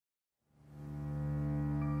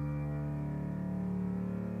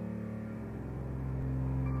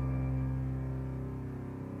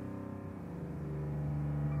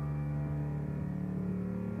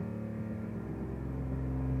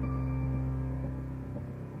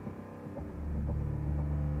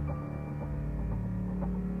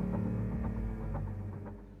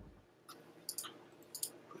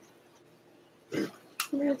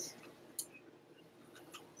Yes.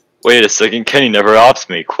 Wait a second, Kenny never ops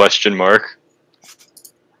me, question mark.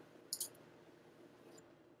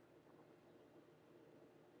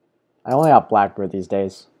 I only have Blackbird these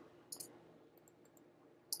days.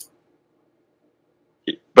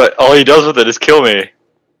 But all he does with it is kill me.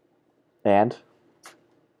 And?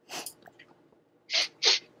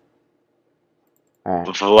 Alright.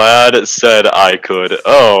 Vlad said I could.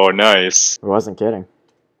 Oh, nice. I wasn't kidding.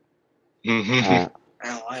 Alright. I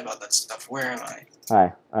don't lie about that stuff. Where am I?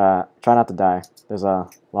 Hi. Try not to die. There's a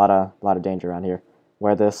lot of danger around here.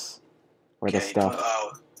 Wear this stuff.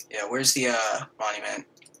 Oh, yeah. Where's the monument?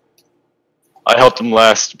 I helped him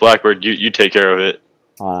last. Blackbird, you take care of it.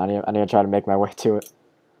 Hold on, I need to try to make my way to it.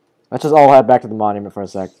 Let's just all head back to the monument for a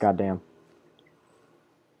sec. Goddamn.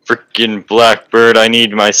 Frickin' Blackbird, I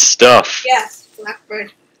need my stuff. Yes,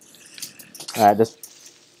 Blackbird. Alright,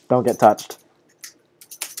 just don't get touched.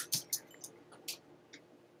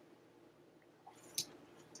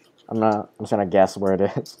 I'm just gonna guess where it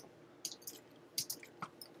is.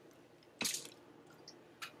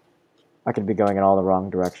 I could be going in all the wrong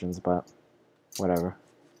directions, but whatever.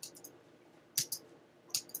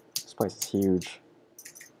 This place is huge.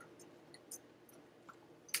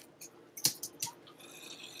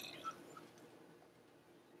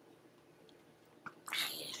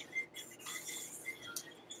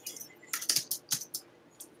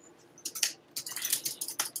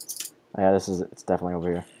 Yeah, it's definitely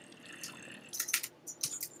over here.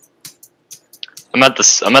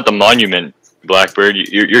 I'm at the monument, Blackbird.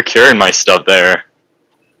 You're carrying my stuff there.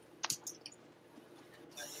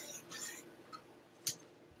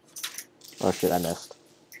 Oh shit, I missed.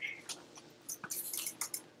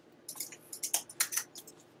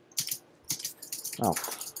 Oh,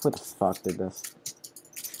 who the fuck did this?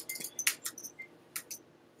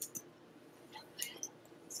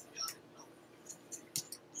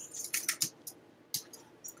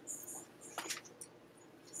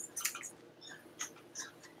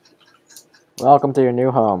 Welcome to your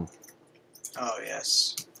new home. Oh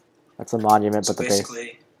yes. That's a monument, So but the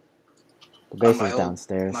basically, base my is old-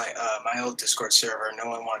 downstairs. my old Discord server, no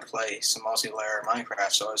one wanted to play some multiplayer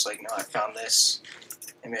Minecraft, so I was like, no, I found this.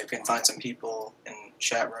 Maybe I can find some people in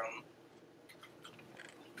chat room.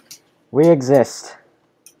 We exist.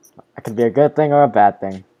 It could be a good thing or a bad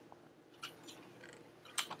thing.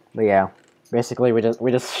 But yeah, basically we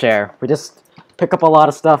just share. We just pick up a lot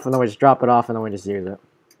of stuff and then we just drop it off and then we just use it.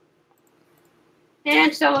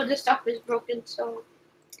 And some of the stuff is broken, so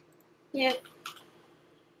yeah.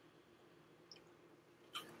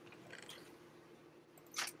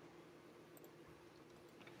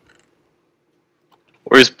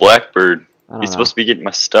 Where's Blackbird? I don't He's know. supposed to be getting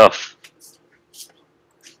my stuff.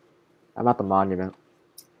 I'm at the monument.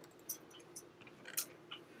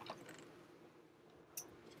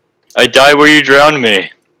 I died where you drowned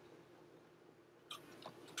me.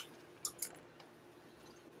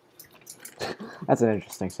 That's an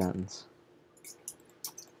interesting sentence.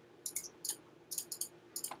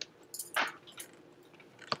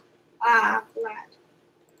 Flat.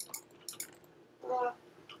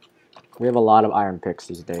 We have a lot of iron picks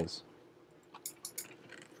these days.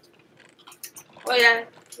 Oh yeah.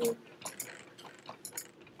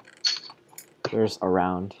 There's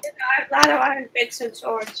around. I have a lot of iron picks and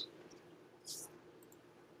swords.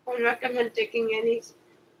 I would recommend taking any.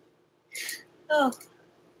 Oh.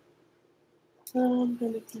 I'm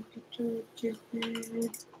gonna keep it to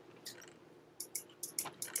it.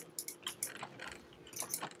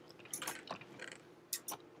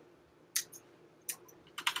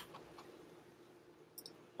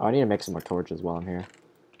 Oh, I need to make some more torches while I'm here.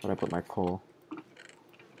 Where'd I put my coal?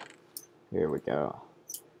 Here we go.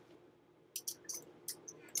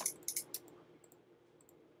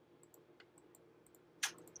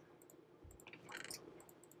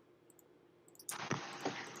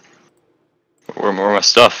 Where more of my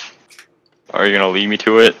stuff? Are you gonna lead me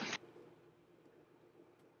to it?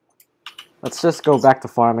 Let's just go back to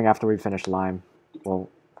farming after we finish lime. Well,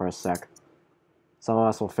 for a sec. Some of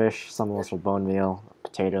us will fish, some of us will bone meal,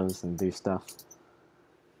 potatoes, and do stuff.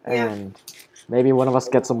 Yeah. And maybe one of us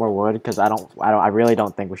gets some more wood, because I really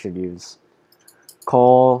don't think we should use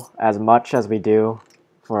coal as much as we do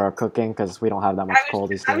for our cooking, because we don't have that much coal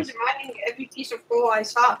these I was days. mining every piece of coal I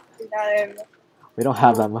saw in that area. We don't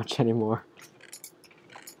have that much anymore.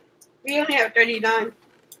 We only have 39.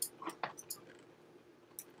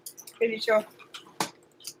 Pretty sure.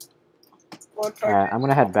 Alright, I'm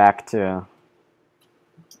gonna head back to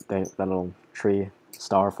that little tree,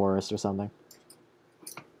 star forest or something.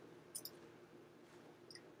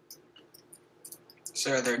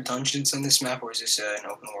 So are there dungeons on this map, or is this an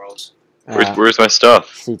open world? Where's my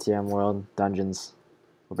stuff? CTM world dungeons.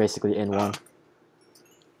 We're basically in one.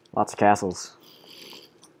 Lots of castles.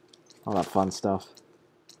 All that fun stuff.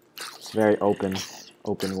 It's very open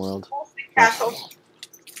world. Castle.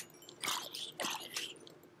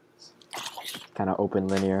 Kind of open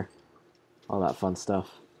linear. All that fun stuff.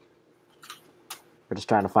 We're just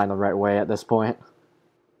trying to find the right way at this point.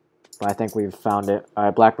 But I think we've found it.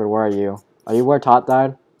 Alright, Blackbird, where are you? Are you where Tot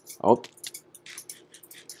died? Oh.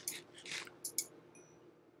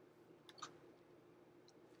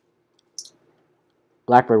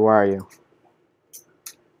 Blackbird, where are you?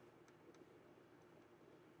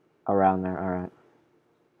 Around there, alright.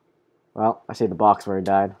 Well, I see the box where he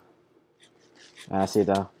died. And I see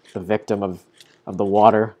the victim of the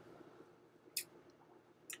water.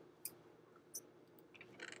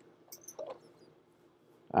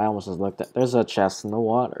 I almost just looked at... There's a chest in the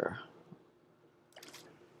water.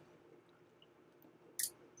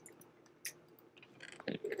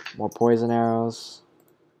 More poison arrows.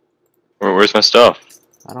 Where's my stuff?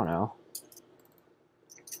 I don't know.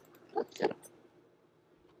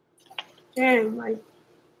 Damn, I'm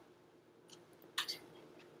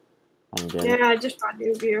good. yeah, I just brought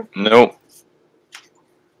new gear. Nope.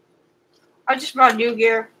 I just brought new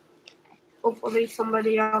gear. Hopefully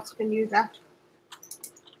somebody else can use that.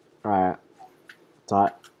 Alright.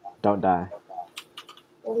 Tot, don't die.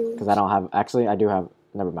 Because I don't have... Actually, I do have...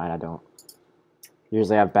 Never mind, I don't.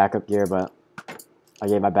 Usually I have backup gear, but I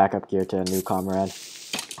gave my backup gear to a new comrade.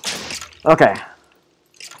 Okay.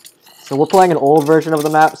 So we're playing an old version of the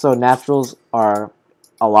map, so naturals are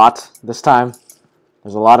a lot this time.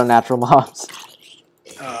 There's a lot of natural mobs.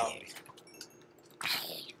 Oh.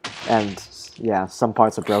 And, yeah, some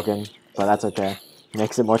parts are broken, but that's okay.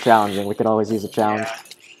 Makes it more challenging. We could always use a challenge.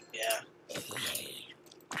 Yeah.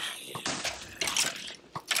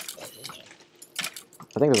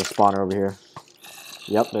 I think there's a spawner over here.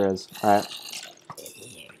 Yep, there is. Alright.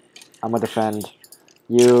 I'm gonna defend.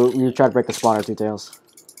 You try to break the spawner, Two Tails.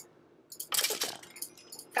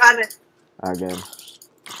 Got it. Alright, good.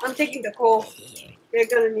 I'm taking the coal. You're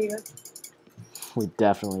gonna need it. We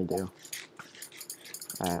definitely do.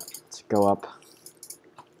 Alright, let's go up.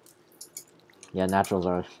 Yeah, naturals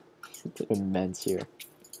are immense here.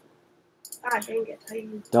 Ah, dang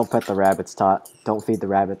it. Don't pet the rabbits, Tot. Don't feed the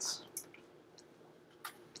rabbits.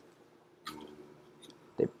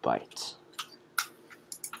 They bite.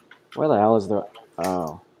 Where the hell is the...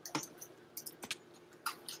 Oh.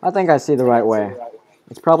 I think I see the right way.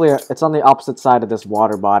 It's probably... it's on the opposite side of this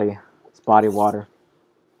water body. It's body water.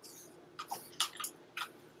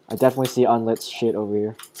 I definitely see unlit shit over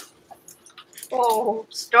here. Oh,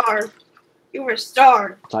 starved. You were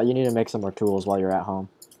starved. Thought you need to make some more tools while you're at home.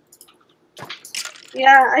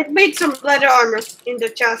 Yeah, I made some leather armor in the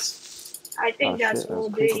chest. I Oh think that's shit, what there's will a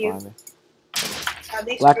do creeper you. behind me. At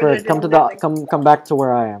least Blackbird, for come to the come back to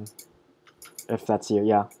where I am. If that's you,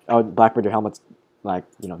 yeah. Oh, Blackbird, your helmet's like,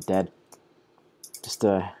 you know, dead. Just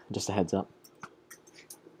a heads up.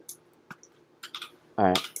 All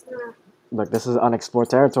right. Look, this is unexplored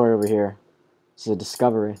territory over here. This is a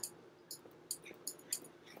discovery.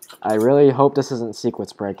 I really hope this isn't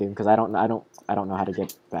sequence breaking because I don't know how to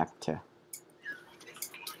get back to.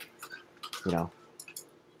 You know,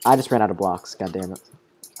 I just ran out of blocks. God damn it.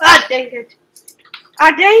 Ah, dang it.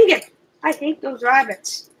 Ah, dang it. I hate those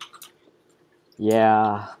rabbits.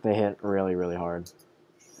 Yeah, they hit really, really hard.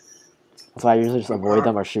 That's why I usually just avoid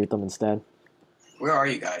them or shoot them instead. Where are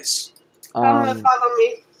you guys? Come and follow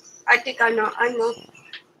me. I think I know. I'm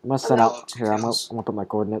gonna send out here. I'm gonna put my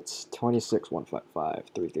coordinates: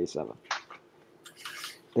 26,155,337.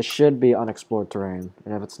 This should be unexplored terrain,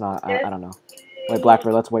 and if it's not, I don't know. Wait,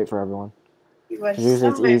 Blackbird, let's wait for everyone. Because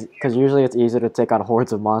usually it's easier to take on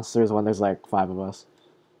hordes of monsters when there's like 5 of us.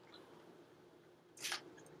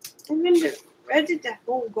 And then where did that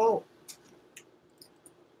hole go?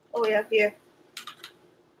 Oh yeah, here.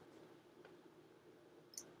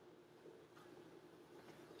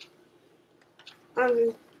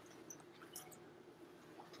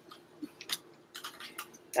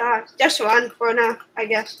 Just one for now, I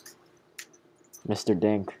guess. Mr.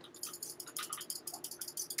 Dink.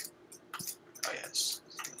 Oh, yes.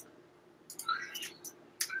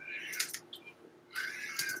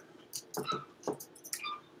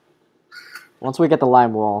 Once we get the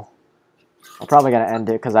lime wall, I'm probably gonna end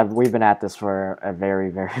it because we've been at this for a very,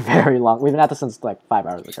 very, very long. We've been at this since like 5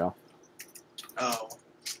 hours ago. Oh.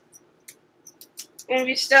 And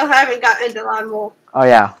we still haven't gotten the lime wall. Oh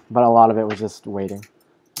yeah, but a lot of it was just waiting.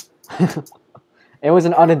 It was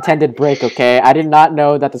an unintended break, okay? I did not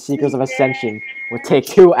know that the Seekers of Ascension would take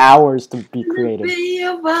 2 hours to be created.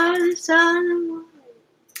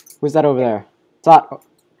 Who's that over there? Tot,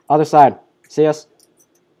 other side. See us?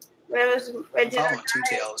 Where did I Following die? Two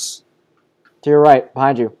Tails. To your right,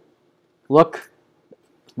 behind you. Look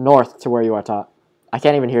north to where you are, Tot. I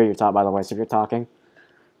can't even hear you, Tot, by the way, so if you're talking,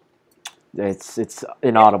 it's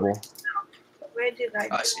inaudible. Where did I I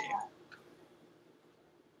die? see.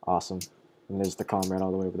 Awesome. And there's the comrade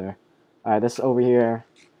all the way over there. Alright, this over here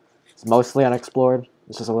is mostly unexplored.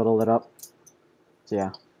 It's just a little lit up. So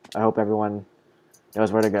yeah, I hope everyone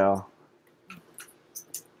knows where to go.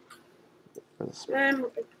 There's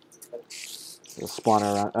a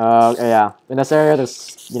spawner around. Yeah. In this area,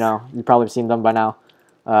 there's, you've probably seen them by now.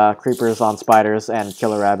 Creepers on spiders and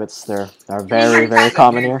killer rabbits. They're very, very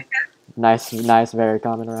common here. Nice, very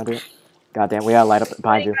common around here. Goddamn, we gotta light up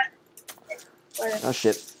behind you. Oh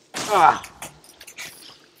shit. Ah.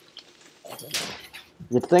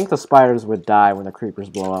 You'd think the spiders would die when the creepers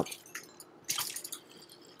blow up.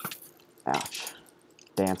 Ouch.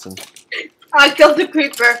 Dancing. I killed the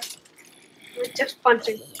creeper with just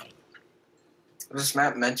punching. Was this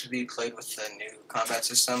map meant to be played with the new combat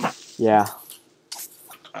system? Yeah.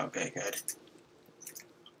 Okay, good.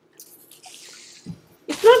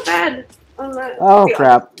 It's not bad. Oh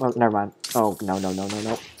crap. Oh, never mind. Oh, no.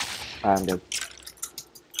 Alright, I'm good.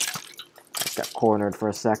 I got cornered for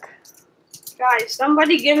a sec. Guys,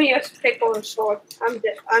 somebody give me a pick or a sword. I'm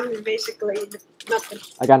basically nothing.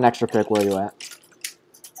 I got an extra pick. Where are you at?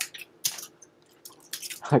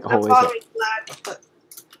 Like I'm always. following flag.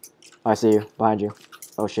 I see you. Behind you.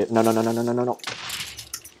 Oh shit. No.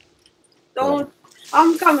 Don't.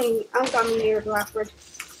 I'm coming here, Blackbird.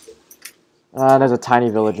 There's a tiny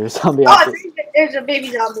villager zombie. Oh, there's a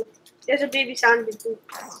baby zombie. There's a baby zombie too.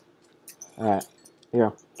 Alright.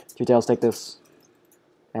 Here. Two Tails, take this.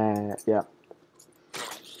 Yeah.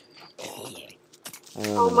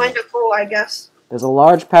 Oh, mine are cool, I guess. There's a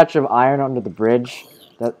large patch of iron under the bridge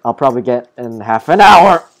that I'll probably get in half an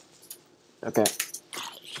hour. Okay.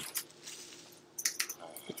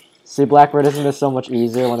 See, Blackbird, isn't this so much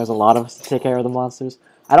easier when there's a lot of us to take care of the monsters?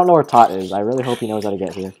 I don't know where Tot is. I really hope he knows how to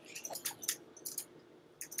get here.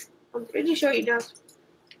 I'm pretty sure he does.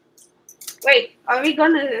 Wait, are we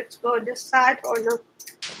gonna explore this side or no?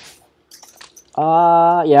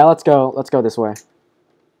 Yeah, let's go. Let's go this way.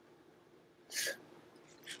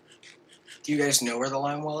 Do you guys know where the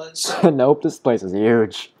lime wall is? Nope, this place is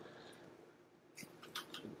huge.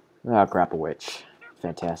 Oh, crap, a witch.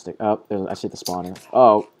 Fantastic. Oh, I see the spawner.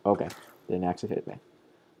 Oh, okay. Didn't actually hit me.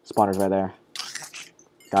 Spawner's right there.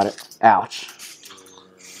 Got it. Ouch.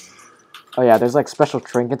 Oh yeah, there's like special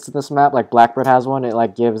trinkets in this map. Like Blackbird has one. It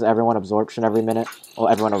like gives everyone absorption every minute. Well,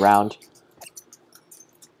 everyone around.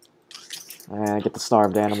 And get the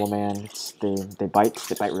starved animal, man. They bite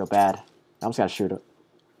real bad. I almost gotta shoot it.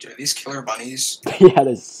 Dude, these killer bunnies. Yeah,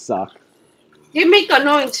 they suck. They make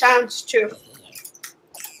annoying sounds too.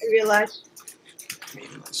 I realize.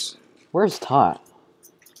 Meaningless. Where's Tot?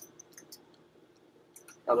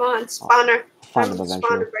 Come on, spawner. Find I'm him the eventually.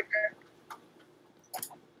 spawner breaker.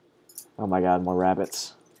 Oh my god, more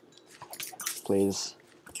rabbits. Please.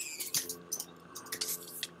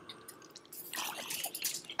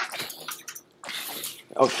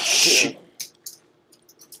 Oh shit.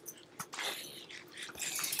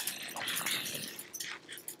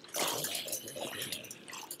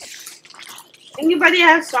 Anybody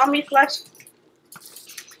have zombie flesh?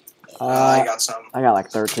 I got some. I got like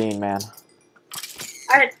 13, man.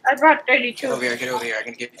 I brought 32. Get over here. I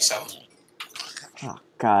can give you some. Oh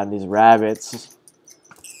god, these rabbits.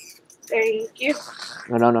 Thank you.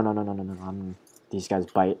 No. These guys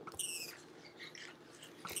bite.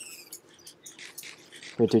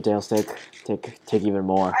 Here, Two Tails, take even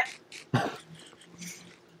more.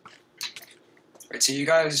 Right, so you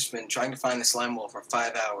guys have been trying to find the slime wall for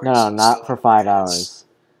 5 hours. No, and not still for haven't 5 found it. hours.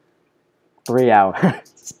 3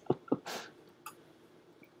 hours.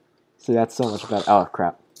 See, that's so much better. Oh,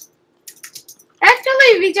 crap.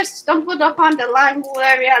 Actually, we just stumbled upon the lime wool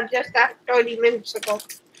area just after 30 minutes ago.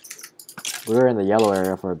 We were in the yellow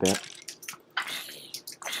area for a bit.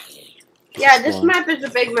 Yeah, this map is a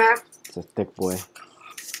big map. It's a thick boy.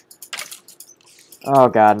 Oh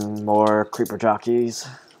god, more creeper jockeys.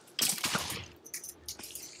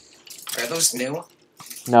 Are those new?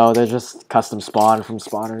 No, they're just custom spawned from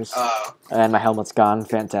spawners. Oh. And my helmet's gone.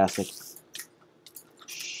 Fantastic.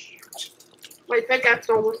 My pickaxe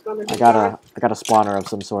almost gonna be I got a spawner of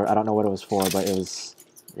some sort. I don't know what it was for, but it was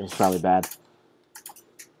probably bad.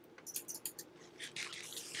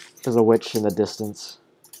 There's a witch in the distance.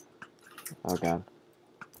 Oh god.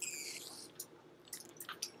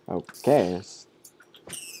 Okay.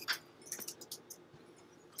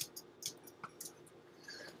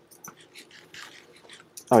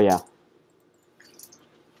 Oh yeah.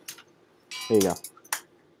 Here you go.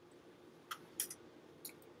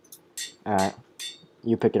 Alright.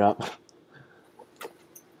 You pick it up.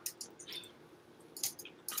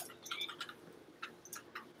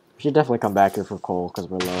 We should definitely come back here for coal because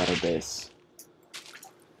we're low at our base.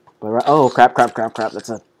 But oh crap!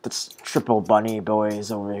 That's triple bunny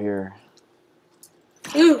boys over here.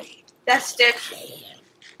 Ooh, that's it.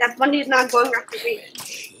 That bunny's not going after me.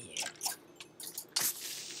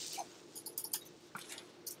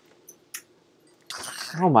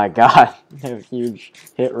 Oh my god, they have huge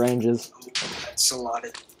hit ranges. That's a lot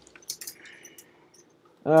of.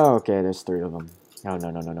 Oh, okay, there's 3 of them. No.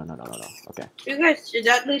 Okay. You guys should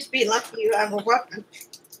at least be lucky you have a weapon.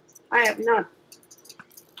 I have none.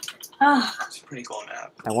 It's a pretty cool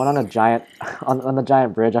map. I went on a giant on the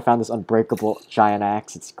giant bridge. I found this unbreakable giant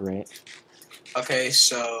axe. It's great. Okay,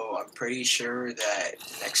 so I'm pretty sure that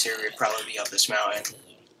next area would probably be up this mountain,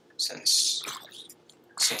 since it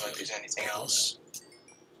doesn't seem like there's anything else.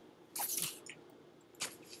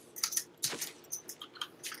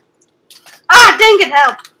 Ah, dang it!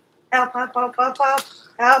 Help!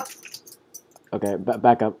 Help! Okay,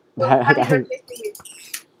 back up. How do you take me?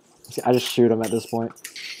 I just shoot him at this point.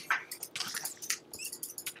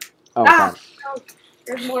 Oh Ah! god. No,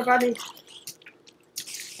 there's more bunnies.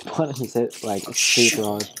 What he hit like Oh, shoot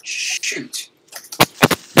throwing. Shoot!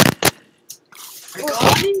 Where'd it More go?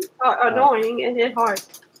 bunnies are annoying and hit hard.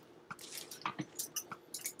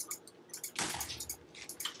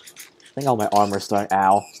 I think all my armor's starting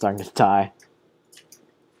to die.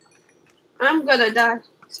 I'm gonna die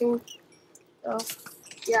soon. So,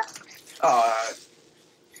 yeah.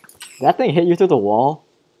 That thing hit you through the wall?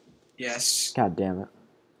 Yes. God damn it.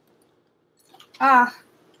 Ah.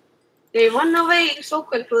 They run away so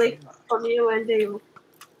quickly from you and they...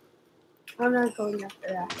 I'm not going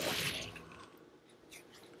after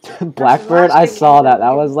that. Blackbird, I saw that.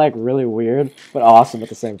 That was like really weird, but awesome at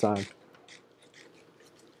the same time.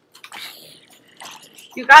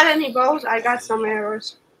 You got any bows? I got some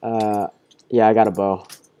arrows. Yeah, I got a bow.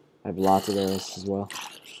 I have lots of arrows as well.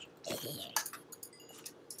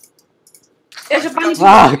 There's a bunny.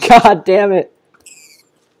 Ah, god damn it!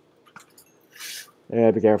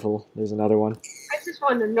 Yeah, be careful. There's another one. I just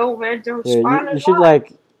want to know where those Yeah, spawners you should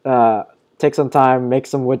like take some time, make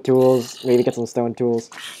some wood tools, maybe get some stone tools.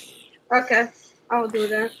 Okay, I'll do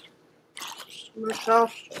that.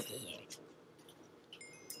 Myself.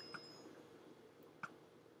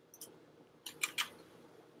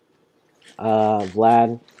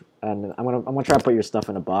 Vlad, and I'm gonna try to put your stuff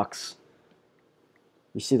in a box.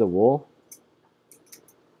 You see the wool?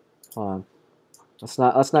 Hold on.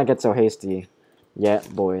 Let's not get so hasty yet,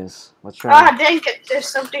 boys. Let's try. Ah, dang it! There's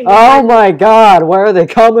something. Oh my god, where are they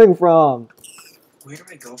coming from? Where do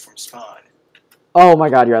I go from spawn? Oh my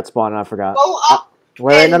god, you're at spawn and I forgot. Go up.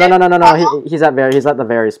 Wait, no. up. He's at the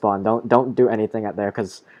very spawn. Don't do anything at there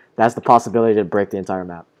because that's the possibility to break the entire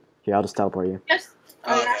map. Here, I'll just teleport you. Just.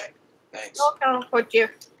 Oh, okay. Thanks. No teleport you,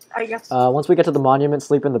 I guess. Once we get to the monument,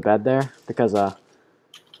 sleep in the bed there because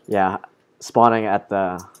yeah, spawning at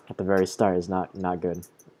the very start is not good.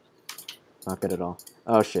 Not good at all.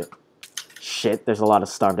 Oh shit. Shit, there's a lot of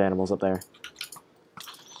starved animals up there.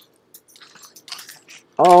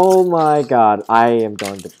 Oh my god, I am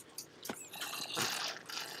going to...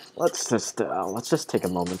 Let's just take a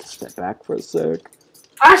moment to step back for a sec.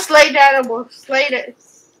 I slayed animals. Slayed it.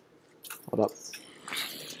 Hold up.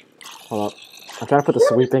 I'm trying to put the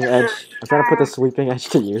sweeping edge. I'm trying to put the sweeping edge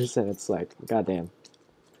to use, and it's like, goddamn.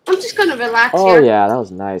 I'm just gonna relax Oh here. yeah, that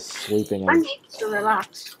was nice. Sweeping I edge. need to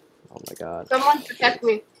relax. Oh my god. Someone protect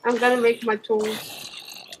me. I'm gonna make my tools.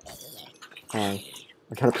 I'm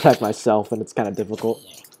trying to protect myself, and it's kind of difficult.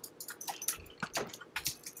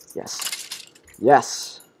 Yes.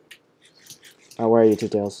 Yes! Oh, where are you, Two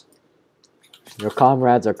Tails? Your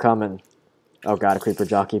comrades are coming. Oh god, a creeper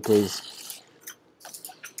jockey, please.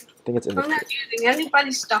 I think it's in I'm the... not using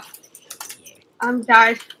anybody's stuff. I'm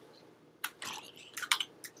died.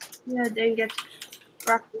 Yeah, dang it.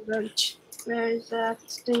 Rock the bench. Where is that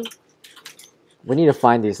thing? We need to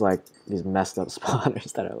find these, like, these messed up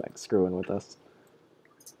spawners that are, like, screwing with us.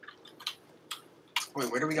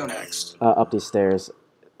 Wait, where do we go next? Up these stairs.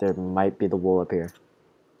 There might be the wool up here.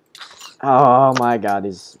 Oh my god,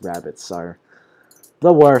 these rabbits are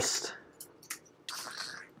the worst.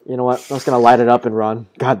 You know what? I'm just gonna light it up and run.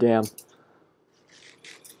 God damn.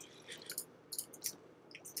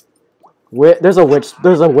 There's a witch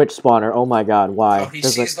spawner. Oh my god, why? Oh, he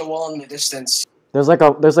sees the wall in the distance. There's like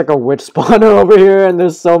a witch spawner over here, and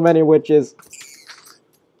there's so many witches.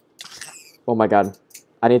 Oh my god.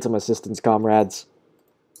 I need some assistance, comrades.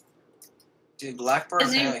 Dude, Blackbird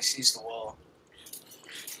Is he- apparently sees the wall.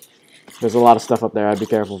 There's a lot of stuff up there. I'd be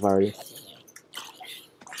careful if I were you.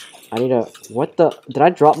 I need a... What the... Did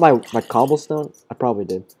I drop my cobblestone? I probably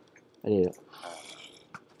did. I need it.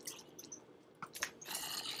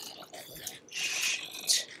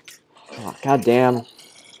 Oh, god damn. I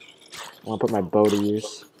want to put my bow to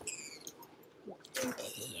use.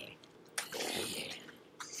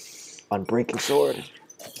 Unbreaking sword.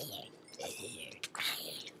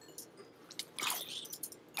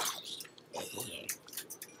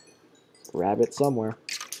 Rabbit somewhere.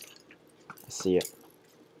 I see it.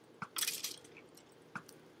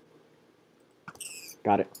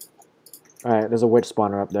 Got it. Alright, there's a witch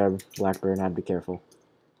spawner up there, Blackbird. I'd be careful.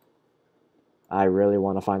 I really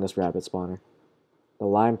want to find this rabbit spawner. The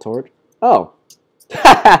lime torch? Oh!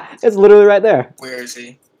 It's literally right there. Where is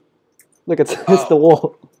he? Look, it's the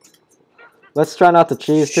wool. Let's try not to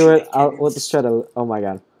cheese to it. Let's just try to... Oh my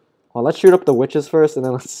god. Well, let's shoot up the witches first, and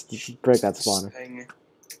then let's break that spawner.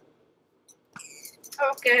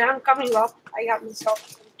 Okay, I'm coming up. I got myself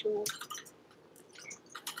some tools.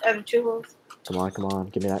 Tools. Come on, come on.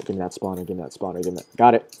 Give me that spawner. Give me that spawner. Give me that.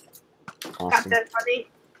 Got it. Got Awesome. that, buddy.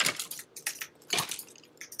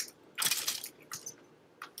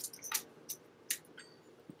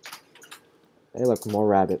 Hey, look, more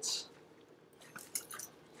rabbits.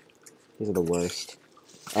 These are the worst.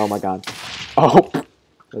 Oh my god. Oh!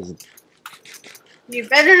 You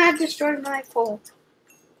better not destroy my coal.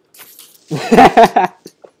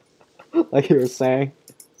 Like you were saying.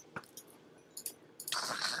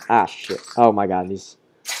 Ah, shit. Oh my god, these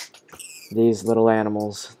little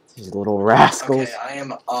animals. These little rascals. Okay, I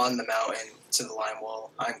am on the mountain to the lime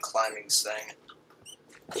wall. I'm climbing this thing.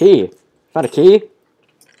 Key! Found a key?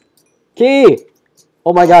 Key!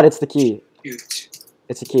 Oh my god, it's the key. Shoot.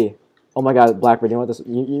 It's a key. Oh my god, Blackbird, you know what this...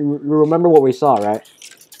 You remember what we saw, right?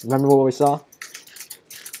 Remember what we saw?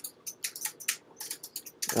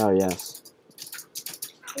 Oh, yes.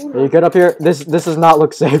 Are you good up here? This does not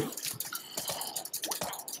look safe.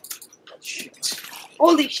 Shoot.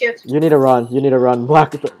 Holy shit. You need to run. You need to run.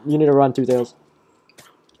 You need to run, Two Tails.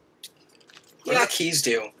 What do the keys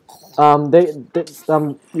do?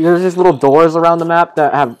 There's these little doors around the map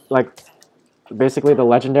that have, like, basically the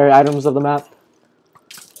legendary items of the map.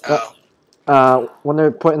 Oh. When they're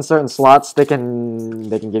put in certain slots, they can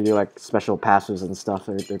give you, like, special passes and stuff.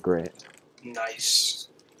 They're great. Nice.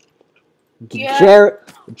 Yeah.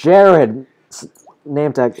 Jared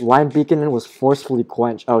named tag Lime Beacon was forcefully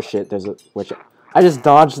quenched. Oh shit, there's a witch. I just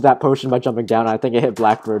dodged that potion by jumping down. I think it hit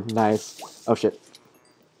Blackbird. Nice. Oh shit.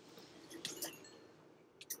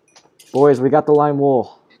 Boys, we got the lime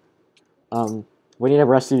wool. We need to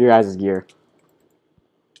rescue your guys' gear.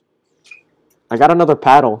 I got another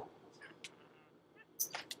paddle.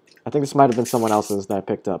 I think this might have been someone else's that I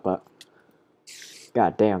picked up, but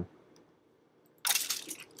god damn.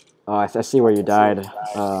 Oh, I see where you died,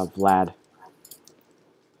 Vlad.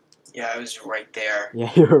 Yeah, I was right there.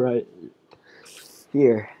 Yeah, you're right.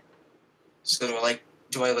 Here. So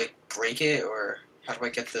do I break it, or how do I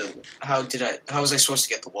get the? How was I supposed to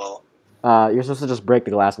get the wall? You're supposed to just break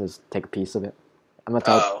the glass and just take a piece of it. I'm just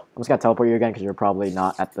gonna teleport you again because you're probably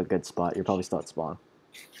not at the good spot. You're probably still at spawn.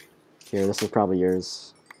 Here, this is probably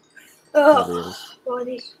yours. Oh,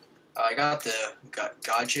 buddy. I got the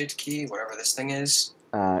gadget key, whatever this thing is.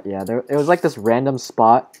 Yeah, it was like this random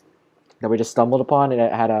spot that we just stumbled upon, and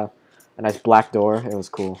it had a nice black door. It was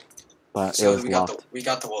cool, but So it was locked. we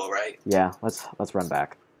got the wall, right? Yeah, let's run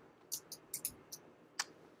back.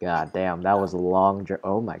 God damn, that was a long journey.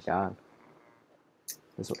 Oh my god.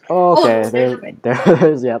 Okay,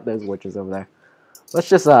 there's witches over there. Let's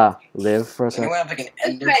just live for a If second. anyone have like an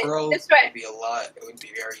ender way, pearl, this way. it'd be a lot. It would be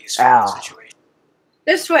very useful in this situation.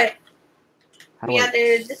 This way. How do Yeah,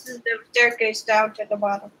 this is the staircase down to the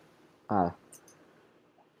bottom. Our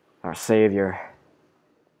savior.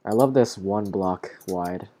 I love this 1 block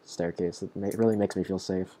wide staircase. It really makes me feel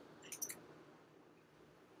safe.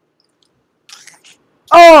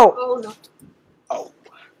 Oh! Oh no. Oh,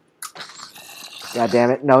 God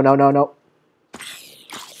damn it. No, no, no, no.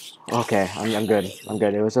 Okay, I'm good. I'm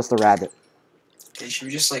good. It was just a rabbit. okay, should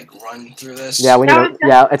we just run through this? Yeah,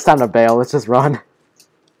 it's time to bail. Let's just run.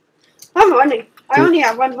 I'm running. I only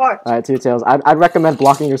have 1 heart. Alright, Two Tails. I'd recommend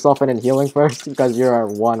blocking yourself in and healing first because you're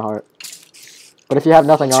 1 heart. But if you have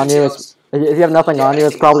nothing on you, it's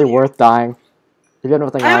probably worth dying. If you have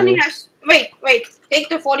nothing I on only you. have. Wait. Take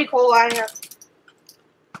the 40 coal I have.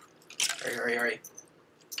 Hurry.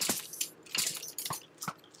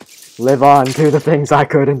 Live on, do the things I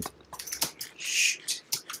couldn't. Shoot.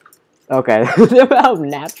 Okay, the amount of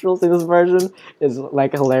naturals in this version is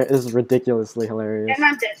hilarious. Is ridiculously hilarious. And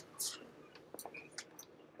I'm dead.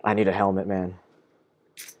 I need a helmet, man.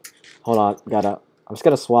 Hold on, I'm just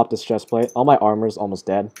gonna swap this chest plate. All my armor's almost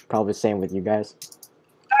dead. Probably the same with you guys.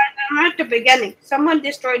 I'm at the beginning. Someone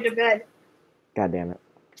destroyed the bed. God damn it.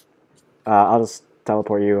 I'll just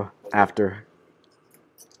teleport you after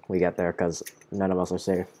we get there, because none of us are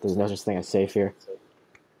safe. There's no such thing as safe here.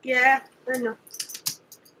 Yeah, I know.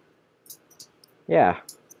 Yeah,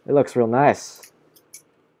 it looks real nice.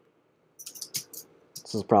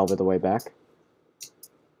 This is probably the way back.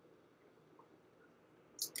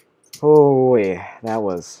 Oh, yeah, that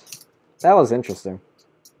was interesting.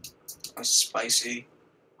 That was spicy.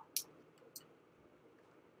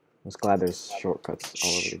 I'm just glad there's shortcuts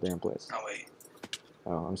all over the damn place. Oh wait.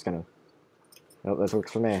 Oh, I'm just gonna... Nope, this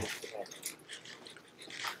works for me.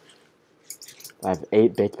 I have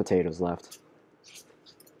 8 baked potatoes left.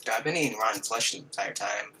 Dude, I've been eating rotten flesh the entire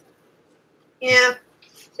time. Yeah,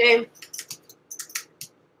 same.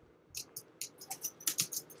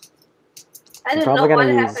 I don't know probably what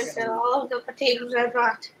gonna happened to all of the potatoes I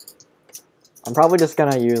got. I'm probably just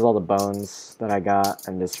gonna use all the bones that I got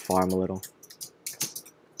and just farm a little.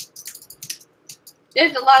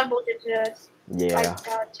 There's a lot of bullshit Yeah.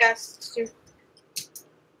 like chests too.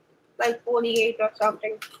 Like 48 or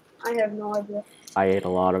something. I have no idea. I ate a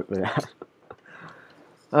lot of that.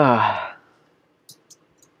 I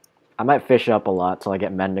might fish up a lot till I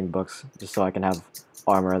get mending books, just so I can have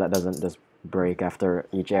armor that doesn't just break after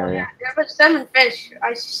each area. There was 7 fish.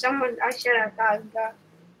 I should have gotten that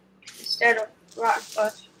instead of rotten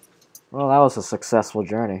flesh. Well, that was a successful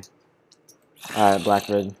journey. Alright,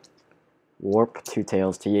 Blackbird. Warp 2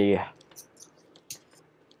 tails to ye.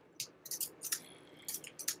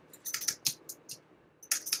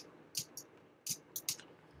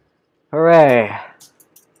 Hooray!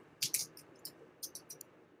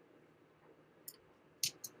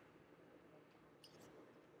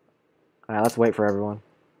 Alright, let's wait for everyone.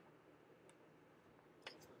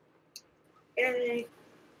 Yay.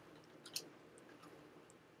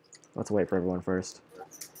 Let's wait for everyone first.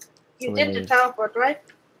 You So we did the need- teleport, right?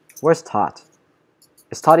 Where's Tot?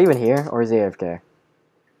 Is Tot even here, or is he AFK?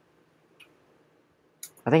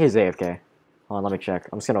 I think he's AFK. Hold on, let me check.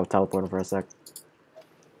 I'm just gonna teleport him for a sec.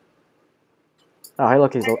 Oh, hey,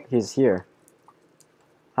 look, he's here.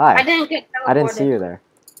 Hi. I didn't get teleported. I didn't see you there.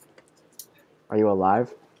 Are you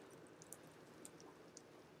alive?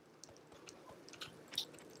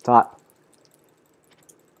 Tot.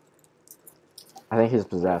 I think he's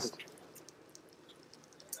possessed.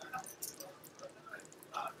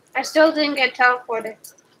 I still didn't get teleported.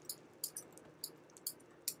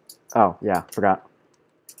 Oh, yeah, forgot.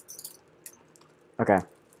 Okay.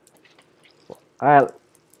 Alright.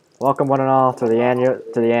 Welcome one and all to the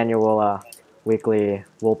annual weekly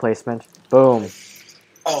wool placement. Boom.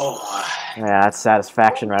 Oh. Yeah, that's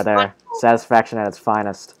satisfaction right there. Satisfaction at its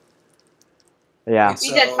finest. Yeah.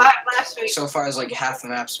 We did 5 last week. So far as like half the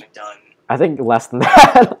map's been done. I think less than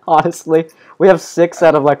that, honestly. We have 6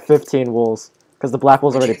 out of like 15 wools. Because the black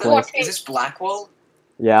wool's already placed. Is this black wool?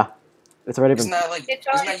 Yeah. It's already been...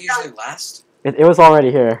 Isn't that usually last? It was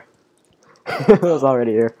already here. It was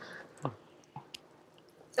already here.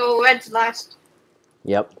 So red's last.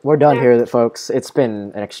 Yep. We're done here, folks. It's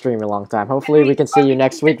been an extremely long time. Hopefully we can see you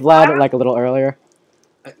next week, Vlad, like a little earlier.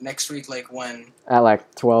 Next week, like when? At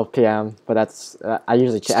like 12 p.m. But that's... I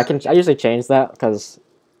usually change that because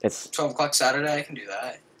it's... 12 o'clock Saturday, I can do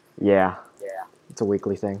that. Yeah. It's a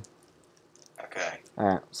weekly thing. Okay.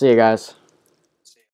 Alright. See you guys.